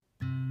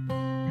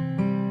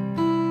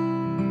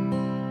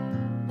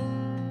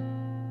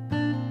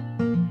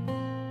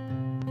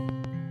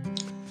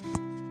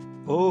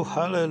Oh,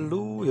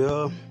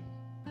 hallelujah.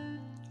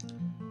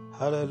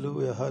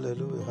 Hallelujah,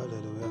 hallelujah,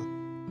 hallelujah.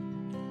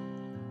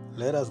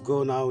 Let us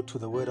go now to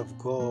the word of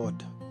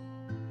God.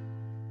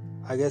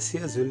 Ake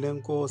siyezwini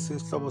lenkosi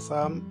isihlobo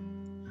sami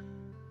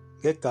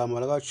ngegama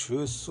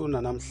likaJesu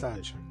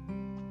namhlanje.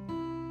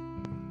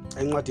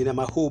 Encwadini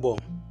yamaHubo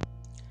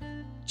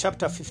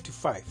chapter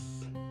 55.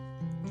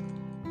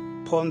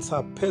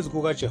 Phonsa phezu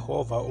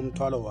kukaJehova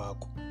umthwalo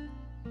wakho.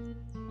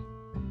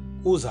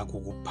 Uza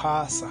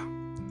kukuphasa.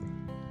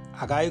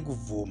 Akayi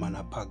kuvuma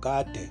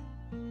naphakade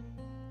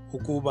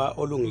ukuba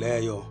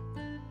olungileyo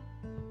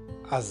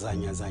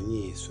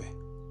azanyazanyiswe.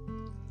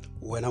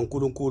 Wena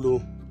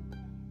uNkulunkulu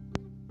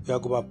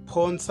uyakuba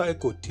phonsa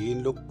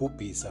egodini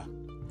lokubhubhisa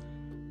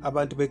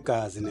abantu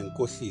begazi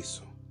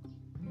nenkohliso.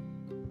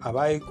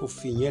 Abayi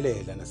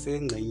kufinyelela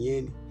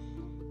nasengxenyeni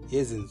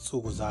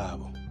yezinsuku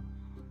zabo.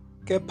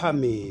 Kepha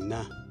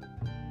mina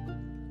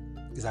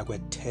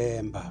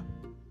ngizakwethemba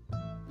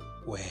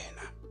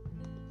wena.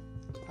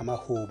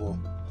 AmaHubo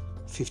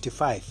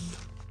 55.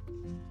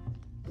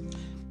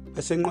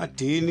 Bese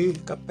encwadini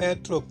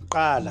kaPetro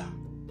kuqala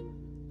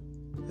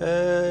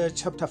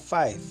chapter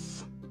 5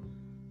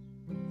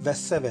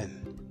 verse 7.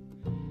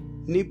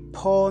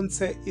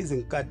 Niphonse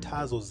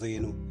izinkathazo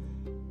zenu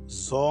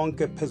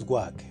zonke phezu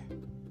kwakhe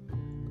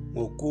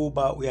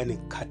ngokuba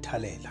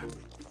uyanikhathalela.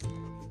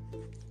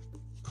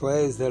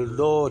 Praise the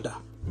Lord.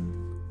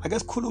 Ake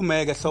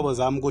sikhulumeke hlobo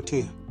zami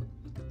ukuthi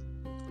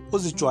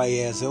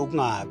uzijwayeze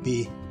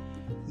ukungabi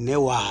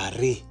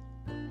newari.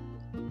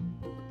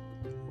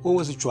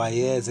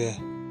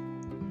 Uzijwayeze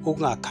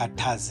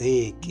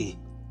ukungakhathazeki.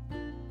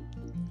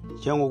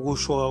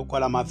 Njengokusho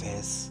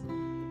kwalamavesi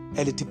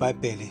elithi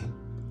iBhayibheli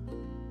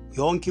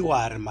yonke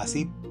iwari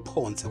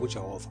masiphonse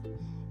kuJehova.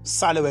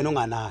 Sale wena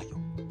unganayo.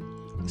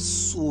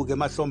 Isuke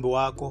emahlombe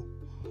wakho,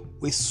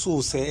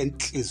 uyisuse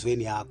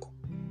enhlizweni yakho.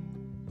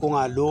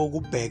 Ungaloku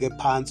ubheke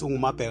phansi,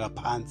 ungumabheka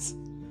phansi.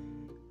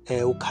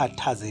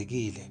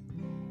 Ukhathazekile.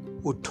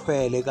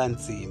 Uthwele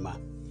kanzima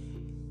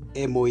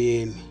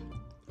emoyeni.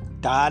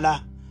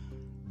 Dala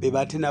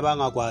bebathi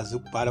nabangakwazi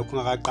ukubhala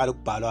kungakaqala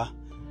ukubhalwa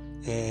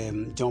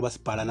njengoba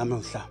sibhala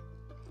namuhla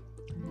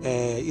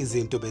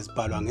izinto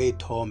bezibhalwa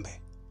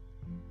ngezithombe.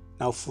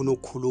 Na ufuna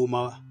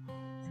ukukhuluma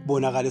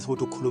ubonakalisa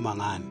ukuthi ukhuluma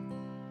ngani.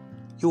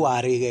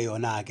 Iwari ke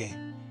yona ke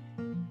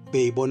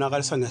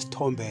beyibonakaliswa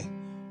ngesithombe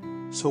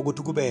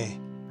sokuthi kube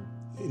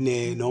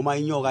noma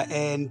inyoka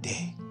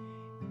ende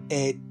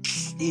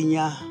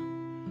etlinya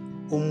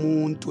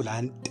umuntu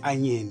la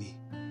ntanyeni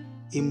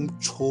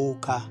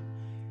imchoka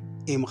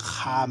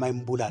imkhama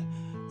imbulala.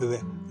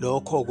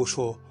 Lokho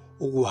kusho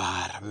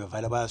ukuwara.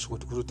 Bevala bayasho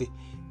ukuthi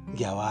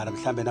ngiyawara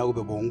mhlambe na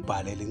kube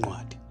bongibhalela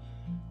incwadi.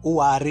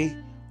 Uwari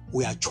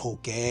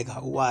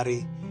uyachokeka.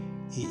 Uwari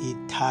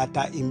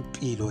ithatha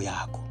impilo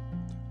yakho.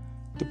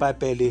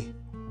 iBhayibheli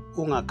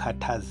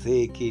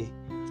ungakhathazeki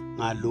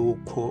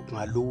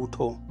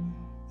ngalutho.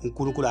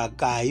 uNkulunkulu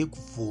akayi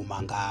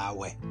kuvuma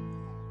ngawe.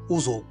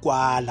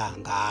 Uzokwala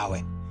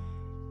ngawe.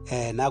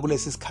 Na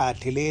kulesi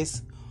sikhathi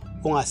lesi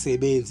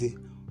ungasebenzi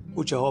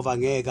uJehova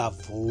ngeke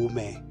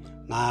avume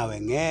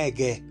ngawe.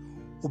 Ngeke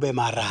ube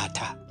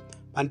maratha.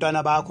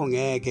 Bantwana bakho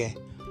ngeke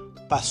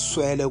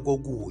baswele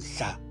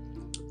kokudla.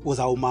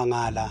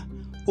 Uzawumangala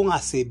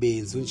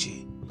ungasebenzi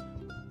nje.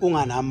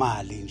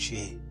 Unganamali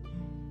nje.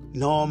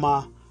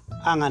 Noma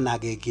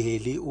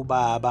anganakekeli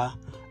ubaba,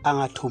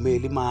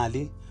 angathumeli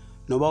imali,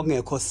 noma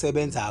kungekho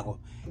sebenzako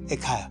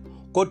ekhaya,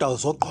 kodwa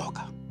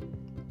uzogqoka.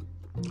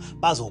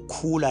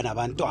 Bazokhula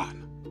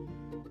nabantwana.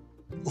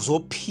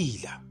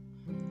 Uzophila.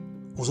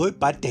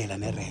 Uzoyibhadela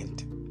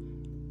nerent.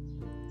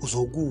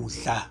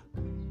 Uzokudla.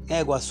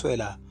 Ngeke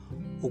waswela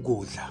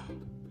ukudla.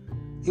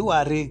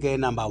 Iwari ke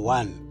number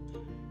 1.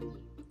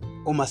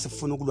 Uma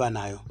sifuna ukulwa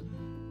nayo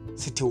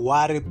sithi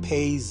worry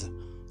pays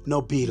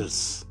no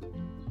bills.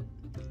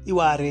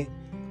 Iwari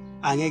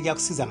angeke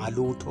yakusiza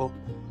ngalutho.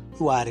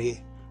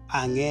 Iwari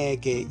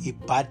angeke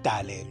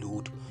ibhadale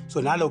lutho.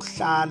 So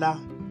nalokuhlala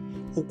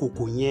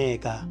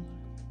ugugunyeka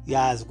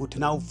yazi ukuthi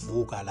na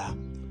uvuka la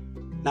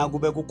na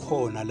kube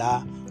kukhona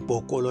la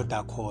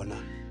bokoloda khona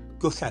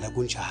kuyohlala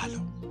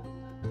kunjalo.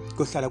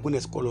 Kuyohlala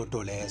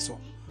kunesikolodo leso.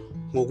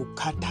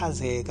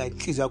 Ngokukhathazeka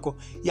inhliziyo yakho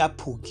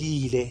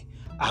yaphukile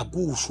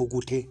akusho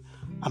ukuthi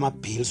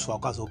ama-bills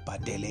wakho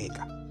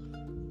azobhadeleka.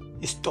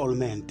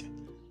 Installment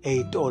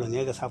eyitolo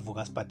ngeke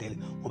savuka sibhadele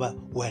ngoba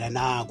wena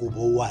naku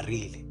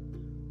bowarile.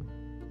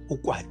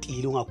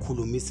 Ukwatile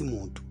ungakhulumisi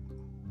umuntu.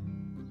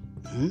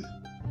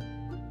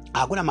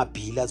 Akuna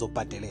mabhili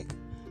azobhadeleka.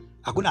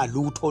 Akuna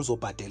lutho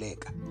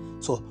ozobhadeleka.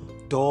 So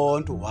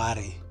don't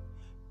worry.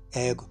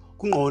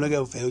 Kungqono ke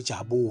uvele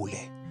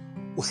ujabule.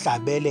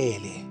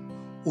 Uhlabelele.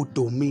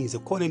 Udumise.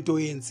 Khona into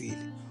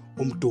oyenzile.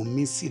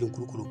 Umdumisile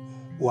uNkulunkulu.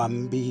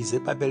 Wambize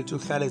iBhayibheli lithi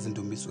uhlala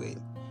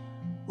ezindumisweni.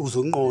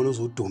 Uzongqono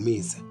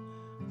uzodumise.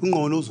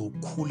 Ungqono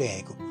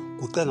uzokhuleka.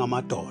 Kucenga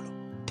amadolo.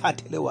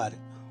 Thathele wari.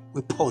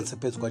 Uyiphonse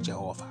phezu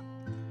kwaJehova.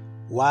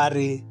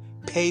 Worry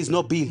pays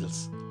no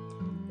bills.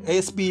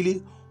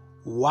 Esibili,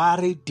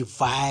 worry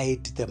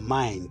divide the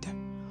mind.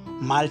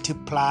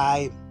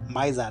 multiply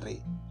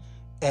misery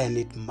and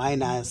it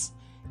minus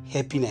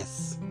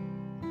happiness.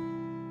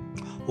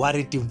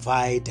 Worry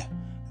divides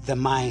the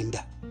mind.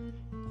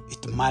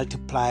 It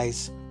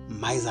multiplies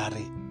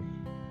misery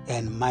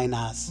and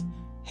minus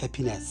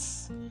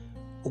happiness.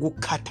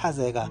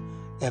 Ukukhathazeka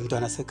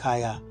emntwana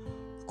sekhaya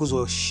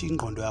kuzoshiya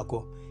ingqondo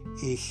yakho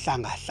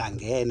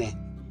ihlangahlangene,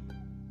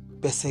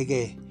 bese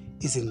ke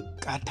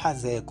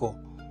izinkathazeko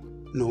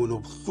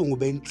nobuhlungu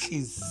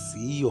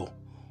benhliziyo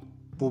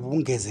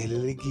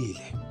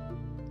bubungezelelekile.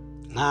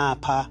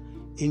 Ngapha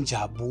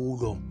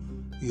injabulo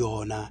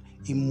yona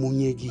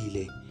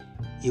imunyekile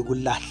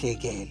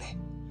ikulahlekele.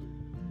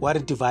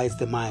 What divides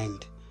the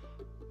mind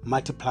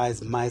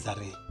multiplies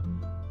misery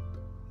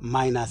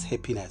minus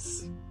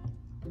happiness.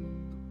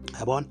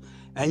 Yabona?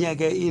 Enye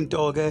ke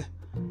into ke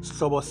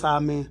sihlobo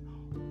sami,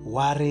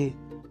 worry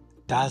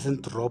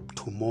doesn't rob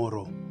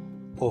tomorrow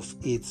of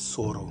its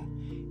sorrow.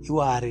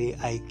 Iworry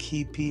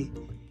ayikhiphi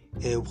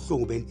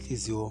ubuhlungu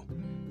benhliziyo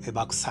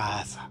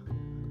ebakusasa,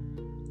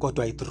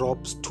 kodwa it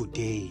robs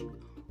today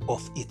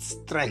of its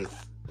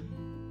strength.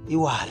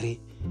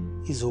 Iworry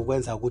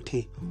izokwenza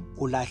ukuthi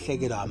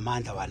ulahlekelwe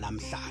amandla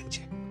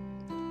wanamhlanje,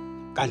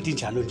 kanti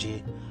njalo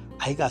nje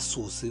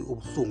ayikasusi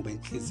ubuhlungu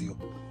benhliziyo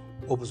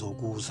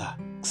obuzokuza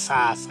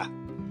kusasa.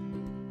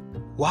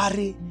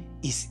 Worry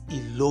is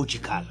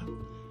illogical.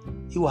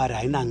 Iworry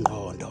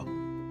ayinangqondo.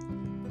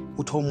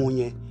 Uthi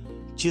omunye,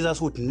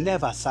 Jesus would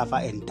never suffer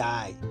and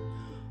die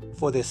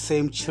for the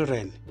same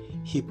children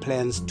he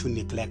plans to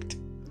neglect.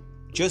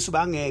 Jesu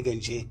bangeke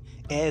nje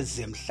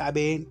eze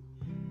emhlabeni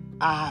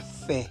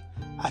afe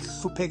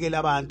ahluphekele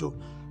abantu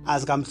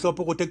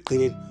azikamhlophe ukuthi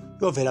ekugcineni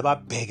yovela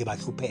babheke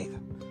bahlupheka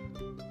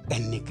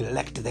and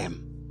neglect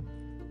them.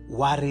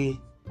 Worry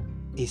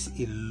is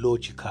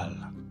illogical.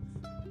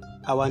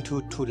 I want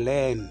you to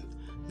learn.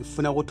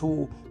 Ngifuna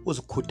ukuthi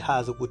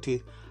uzikhuthaze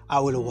ukuthi I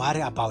will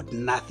worry about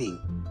nothing,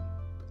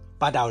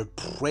 but I will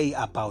pray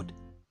about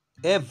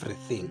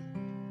everything.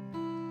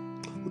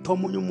 Uthi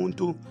omunye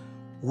umuntu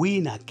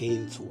win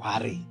against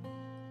worry.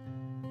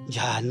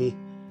 Njani?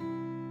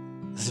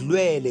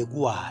 Zilwele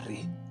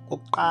kuworry.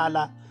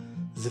 Oqala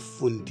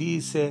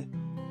zifundise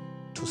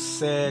to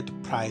set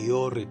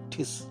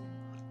priorities.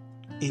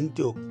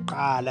 Into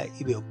yokuqala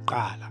ibe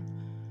yokuqala.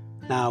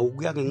 Now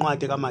kuya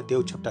ngencwadi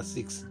kaMateyu chapter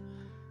 6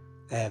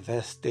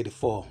 verse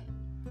 34.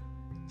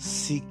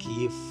 Seek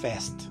ye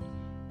first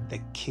the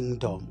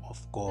kingdom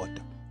of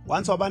God.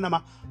 Once wabana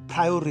ama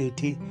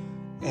priority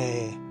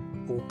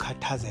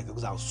ukukhathazeka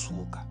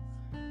kuzawusuka.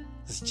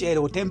 Sitshele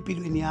ukuthi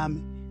empilweni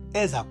yami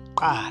eza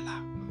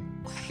kuqala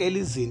kuhlela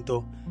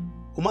izinto,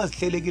 uma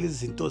zihlelekile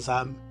izinto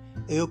zami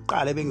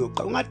eyokuqala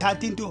bengiyoqala.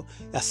 Ungathatha into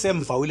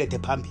yasemva uyilethe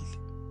phambili.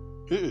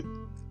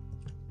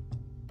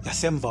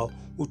 Yasemva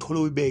uthola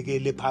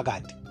uyibekele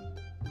phakathi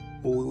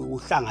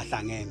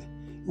uhlangahlangene.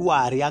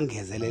 Iworry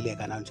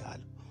yangezeleleka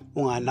kanjalo.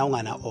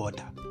 Ungana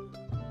order.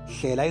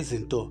 Hlela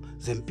izinto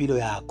zempilo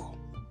yakho.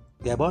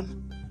 Uyabona?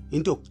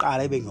 Into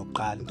yokuqala ibe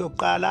ngiyoqala. Into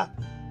yokuqala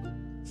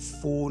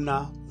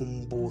funa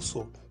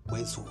umbuso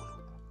wezulu.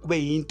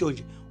 Kube yinto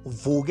nje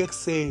uvuke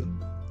ekseni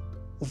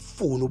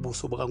ufuna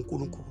ubuso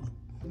bakaNkulunkulu.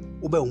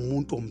 Ube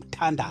umuntu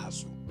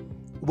omthandazo.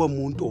 Ube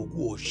umuntu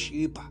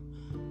wokuworshipa.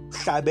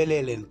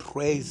 Uhlabelele and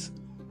praise.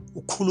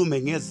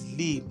 Ukhulume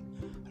ngezilimi.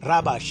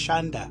 Raba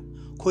shanda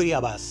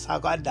khoyaba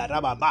sakanda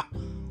raba ma.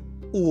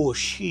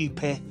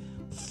 Uwoshipe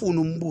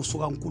funa umbuso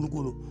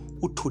kaNkulunkulu.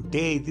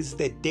 Today, this is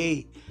the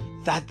day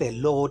that the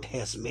Lord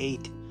has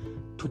made.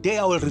 Today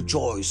I will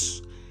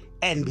rejoice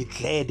and be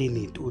glad in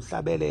it.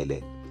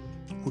 Uhlabelele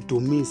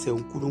udumise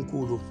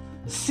uNkulunkulu.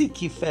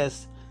 Seek ye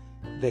first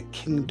the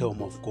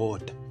kingdom of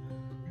God.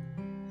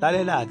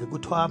 Lalela ke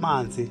kuthiwa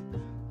amanzi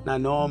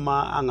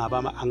nanoma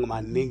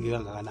angamaningi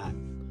kangakanani.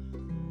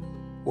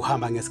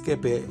 Uhamba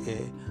ngesikebe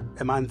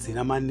emanzini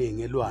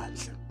amaningi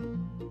elwandle.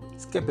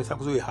 Isikebe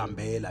sakho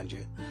uzoyihambela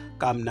nje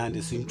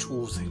kamnandi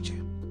sintshuze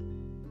nje.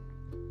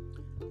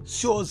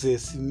 Siyoze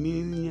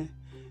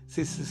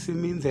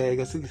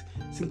siminzeke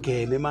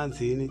singene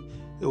emanzini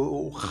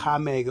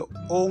uhameke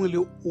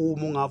only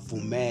uma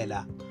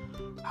ungavumela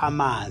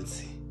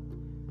amanzi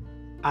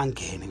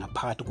angene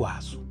ngaphakathi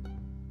kwazo.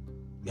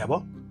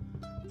 Yabo?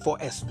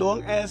 For as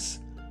long as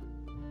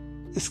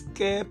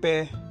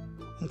isikebe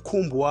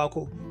umkhumbi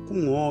wakho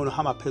kungona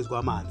hamba phezulu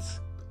kwamanzi,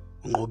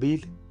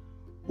 unqobile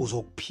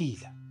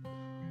uzokuphila.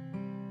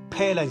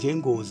 Phela nje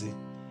ingozi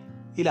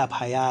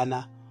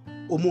ilaphayana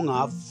uma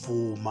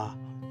ungavuma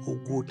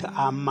ukuthi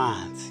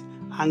amanzi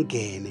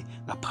angene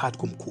ngaphakathi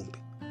komkhumbi.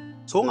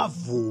 So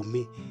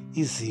ungavumi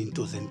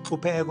izinto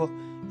zenhlupheko,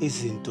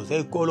 izinto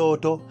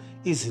zezikolodo,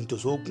 izinto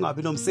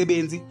zokungabi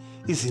nomsebenzi,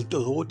 izinto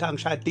zokuthi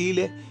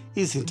angishadile,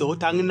 izinto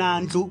zokuthi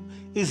anginandlu,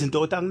 izinto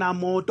zokuthi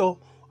anginamoto,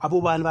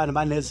 abobani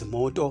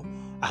banezimoto,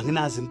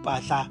 anginazi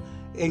impahla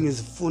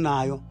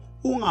engizifunayo.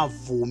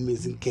 Ungavumi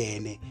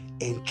zingene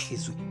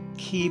enhlizweni.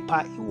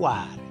 Khipha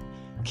iworry.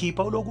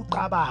 Khipha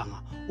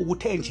lokucabanga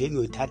ukuthi nje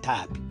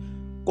ngiyoyithathaphi.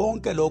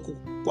 Konke lokhu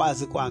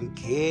kwazi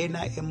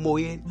kwangena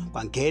emoyeni,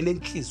 kwangena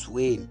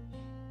enhlizweni.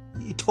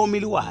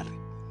 Ithomile iworry.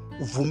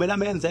 Uvumela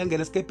amenze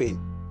engene esikebheni.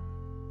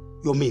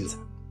 yominza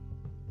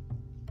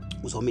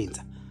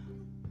uzominza.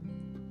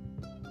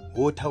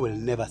 Water will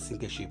never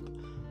sink a ship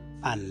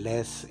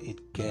unless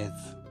it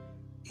gets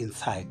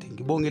inside.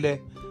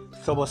 Ngibongile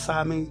hlobo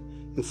sami,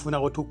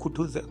 ngifuna ukuthi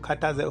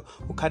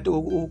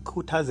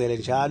ukhuthazele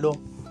njalo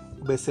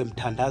ube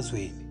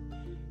semthandazweni.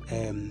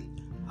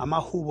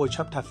 Amahubo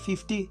chapter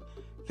 50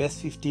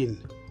 verse 15.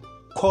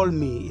 Call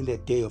me in the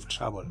day of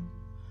trouble,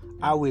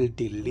 I will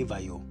deliver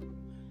you,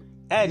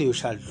 and you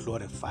shall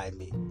glorify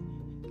me.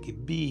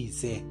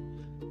 Ngibize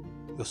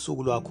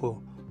ngosuku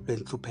lwakho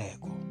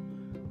lwenhlupheko,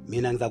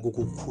 mina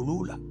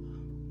ngizakukukhulula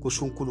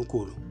kusho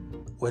uNkulunkulu,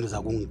 wena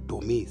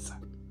uzakungidumisa.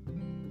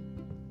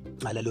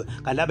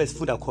 Hallelujah. Kanti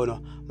sifunda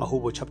khona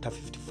Mahubo chapter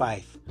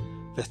 55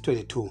 verse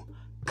 22.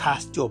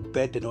 Cast your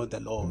burden on the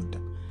Lord,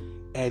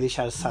 and he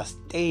shall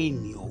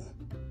sustain you.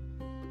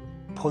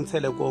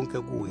 Phonsele konke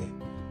kuye,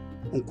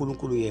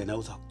 uNkulunkulu yena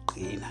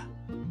uzakugcina.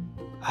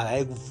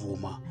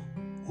 Akayikuvuma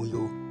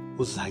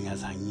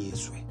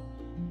uzanyazanyiswe.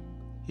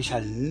 He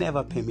shall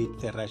never permit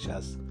the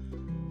righteous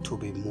to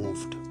be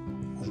moved.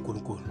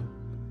 uNkulunkulu.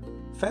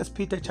 1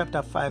 Peter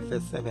chapter 5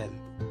 verse 7.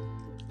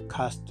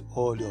 Cast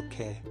all your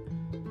care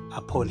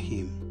upon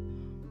him,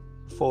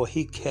 for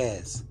he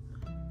cares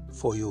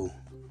for you.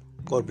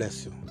 God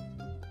bless you.